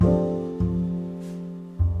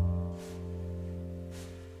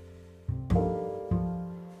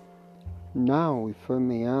Now, if I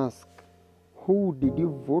may ask, who did you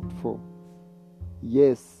vote for?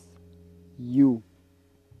 Yes, you.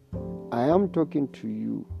 I am talking to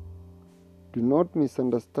you. Do not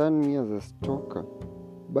misunderstand me as a stalker,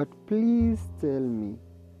 but please tell me,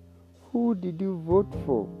 who did you vote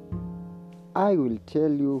for? I will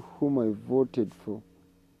tell you whom I voted for.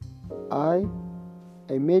 I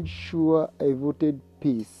made sure I voted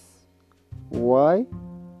peace. Why?